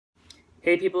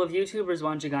Hey people of YouTube,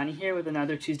 Rizwan Jagani here with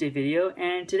another Tuesday video,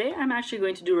 and today I'm actually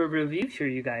going to do a review for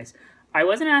you guys. I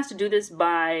wasn't asked to do this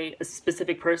by a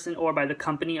specific person or by the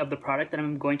company of the product that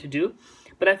I'm going to do,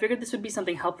 but I figured this would be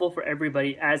something helpful for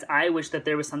everybody, as I wish that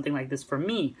there was something like this for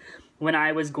me when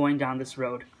I was going down this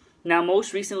road. Now,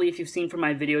 most recently, if you've seen from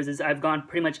my videos, is I've gone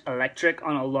pretty much electric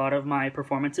on a lot of my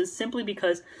performances, simply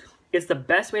because it's the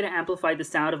best way to amplify the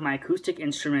sound of my acoustic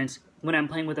instruments when I'm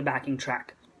playing with a backing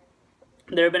track.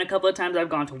 There have been a couple of times I've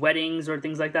gone to weddings or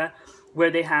things like that where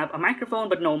they have a microphone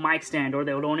but no mic stand, or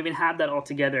they don't even have that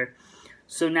altogether.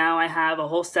 So now I have a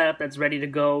whole setup that's ready to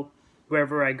go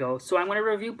wherever I go. So I'm going to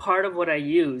review part of what I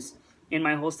use in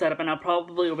my whole setup, and I'll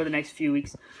probably over the next few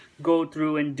weeks go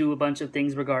through and do a bunch of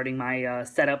things regarding my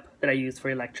setup that I use for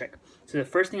electric. So the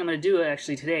first thing I'm going to do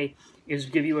actually today is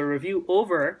give you a review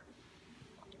over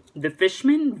the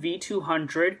Fishman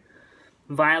V-200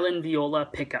 violin viola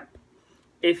pickup.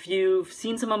 If you've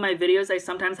seen some of my videos, I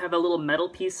sometimes have a little metal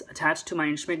piece attached to my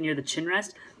instrument near the chin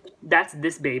rest. That's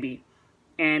this baby,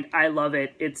 and I love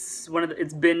it. It's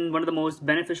been one of the most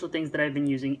beneficial things that I've been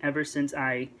using ever since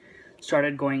I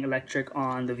started going electric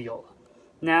on the viola.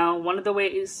 Now, one of the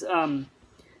ways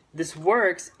this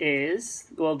works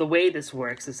is, well, the way this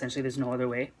works, essentially, there's no other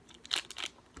way.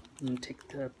 Let me take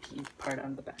the P part out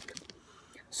of the back.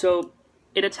 So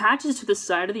it attaches to the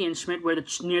side of the instrument where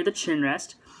near the chin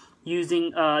rest,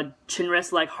 using chin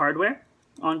rest-like hardware.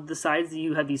 On the sides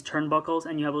you have these turnbuckles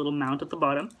and you have a little mount at the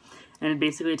bottom, and it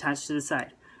basically attaches to the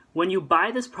side. When you buy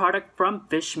this product from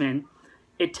Fishman,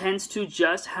 it tends to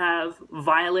just have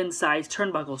violin-sized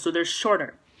turnbuckles, so they're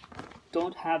shorter.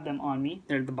 Don't have them on me,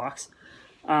 they're in the box.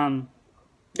 They're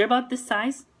about this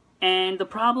size, and the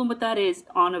problem with that is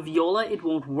on a viola it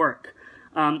won't work.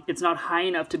 It's not high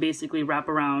enough to basically wrap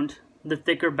around the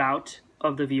thicker bout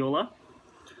of the viola.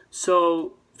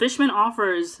 So Fishman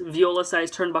offers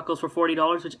viola-sized turnbuckles for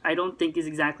 $40, which I don't think is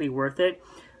exactly worth it.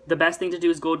 The best thing to do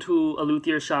is go to a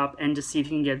luthier shop and just see if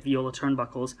you can get viola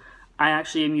turnbuckles. I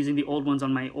actually am using the old ones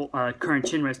on my current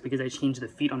chin rest because I changed the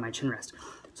feet on my chin rest.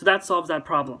 So that solves that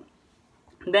problem.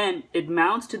 Then it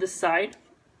mounts to the side,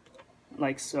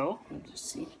 like so. Let's just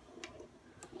see.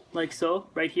 Like so,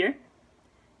 right here.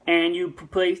 And you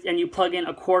plug in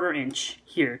a 1/4 inch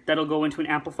here. That'll go into an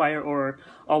amplifier or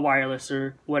a wireless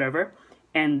or whatever.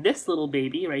 And this little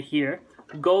baby right here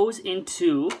goes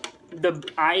into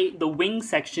the wing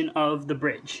section of the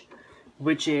bridge,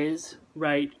 which is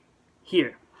right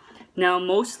here. Now,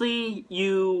 mostly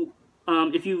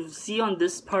if you see on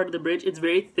this part of the bridge, it's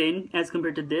very thin as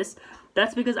compared to this.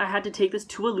 That's because I had to take this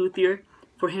to a luthier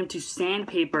for him to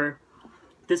sandpaper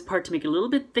this part to make it a little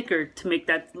bit thicker to make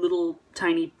that little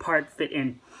tiny part fit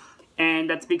in. And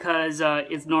that's because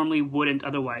it normally wouldn't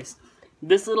otherwise.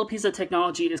 This little piece of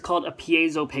technology is called a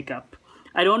piezo pickup.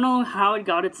 I don't know how it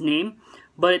got its name,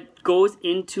 but it goes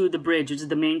into the bridge, which is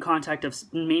the main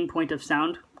point of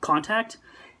sound contact,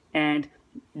 and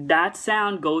that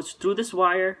sound goes through this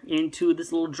wire into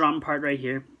this little drum part right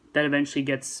here that eventually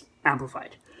gets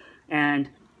amplified. And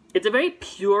it's a very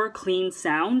pure, clean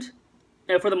sound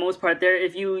for the most part. There,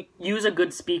 if you use a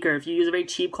good speaker, if you use a very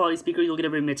cheap quality speaker, you'll get a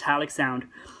very metallic sound.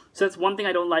 So that's one thing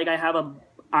I don't like. I have a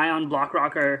Ion Block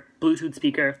Rocker Bluetooth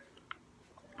speaker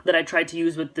that I tried to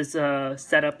use with this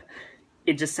setup.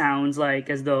 It just sounds like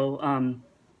as though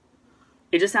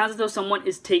someone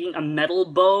is taking a metal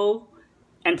bow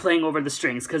and playing over the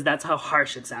strings, because that's how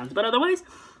harsh it sounds. But otherwise,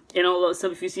 you know, so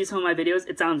if you see some of my videos,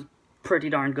 it sounds pretty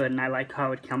darn good, and I like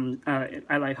how it comes.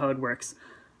 I like how it works.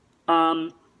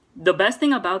 The best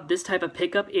thing about this type of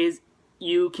pickup is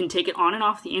you can take it on and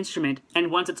off the instrument, and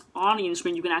once it's on the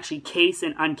instrument, you can actually case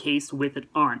and uncase with it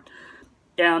on.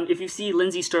 If you see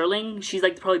Lindsay Sterling, she's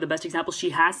like probably the best example.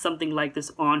 She has something like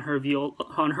this on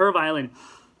her violin.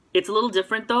 It's a little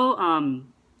different though.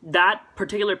 That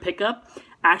particular pickup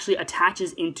actually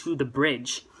attaches into the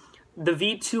bridge. The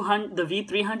V-200, the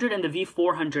V-300, and the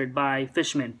V-400 by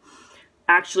Fishman.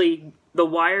 Actually, the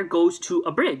wire goes to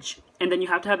a bridge, and then you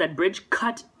have to have that bridge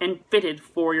cut and fitted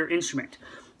for your instrument.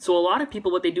 So a lot of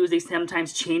people, what they do is they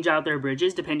sometimes change out their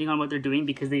bridges depending on what they're doing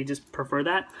because they just prefer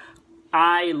that.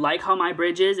 I like how my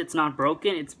bridge is. It's not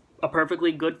broken. It's a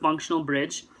perfectly good functional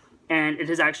bridge, and it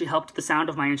has actually helped the sound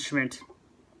of my instrument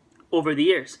over the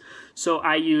years. So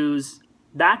I use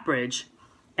that bridge,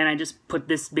 and I just put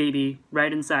this baby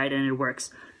right inside, and it works.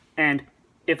 And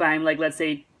if I'm, like, let's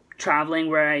say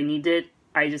traveling where I need it,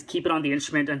 I just keep it on the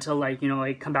instrument until, like, you know,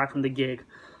 I come back from the gig,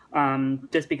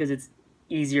 just because it's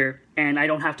easier, and I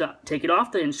don't have to take it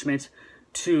off the instrument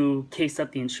to case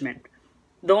up the instrument.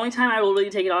 The only time I will really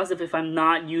take it off is if I'm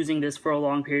not using this for a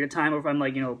long period of time, or if I'm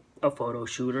like, you know, a photo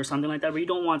shoot or something like that, where you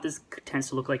don't want this tends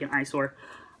to look like an eyesore.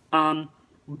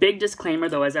 Big disclaimer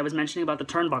though, as I was mentioning about the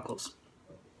turnbuckles.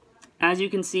 As you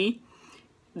can see,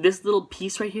 this little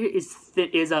piece right here is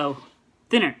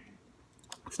thinner.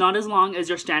 It's not as long as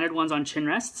your standard ones on chin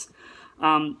rests.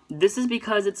 This is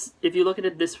because if you look at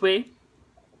it this way,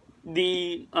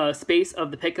 the space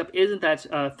of the pickup isn't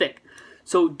that thick.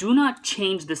 So do not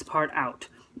change this part out.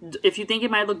 If you think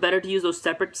it might look better to use those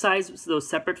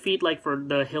separate feet, like for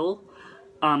the hill,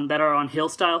 that are on hill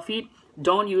style feet,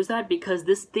 don't use that, because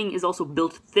this thing is also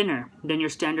built thinner than your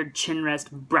standard chin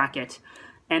rest bracket.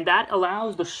 And that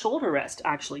allows the shoulder rest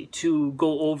actually to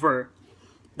go over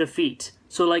the feet.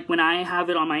 So like when I have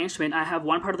it on my instrument, I have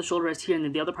one part of the shoulder rest here and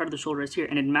then the other part of the shoulder rest here,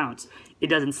 and it mounts. It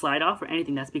doesn't slide off or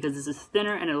anything. That's because this is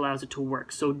thinner and it allows it to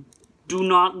work. So do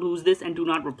not lose this and do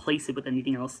not replace it with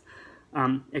anything else,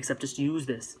 except just use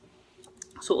this.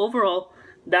 So overall,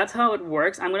 that's how it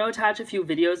works. I'm going to attach a few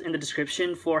videos in the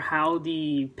description for how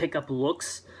the pickup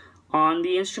looks on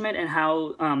the instrument and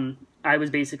how I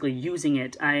was basically using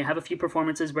it. I have a few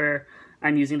performances where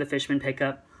I'm using the Fishman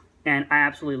pickup, and I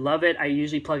absolutely love it. I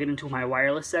usually plug it into my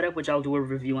wireless setup, which I'll do a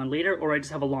review on later, or I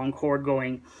just have a long cord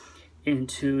going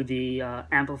into the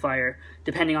amplifier,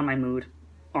 depending on my mood,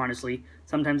 honestly.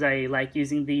 Sometimes I like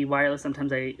using the wireless,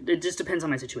 sometimes it just depends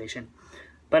on my situation.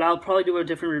 But I'll probably do a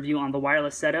different review on the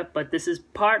wireless setup, but this is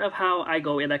part of how I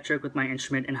go electric with my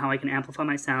instrument and how I can amplify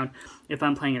my sound if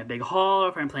I'm playing in a big hall, or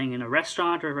if I'm playing in a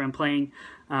restaurant, or if I'm playing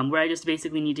where I just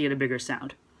basically need to get a bigger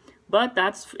sound. But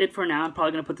that's it for now. I'm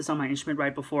probably going to put this on my instrument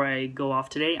right before I go off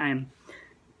today. I'm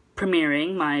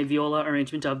premiering my viola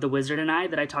arrangement of The Wizard and I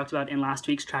that I talked about in last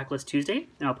week's Tracklist Tuesday,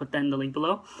 and I'll put that in the link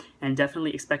below, and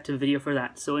definitely expect a video for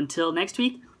that. So until next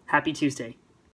week, happy Tuesday.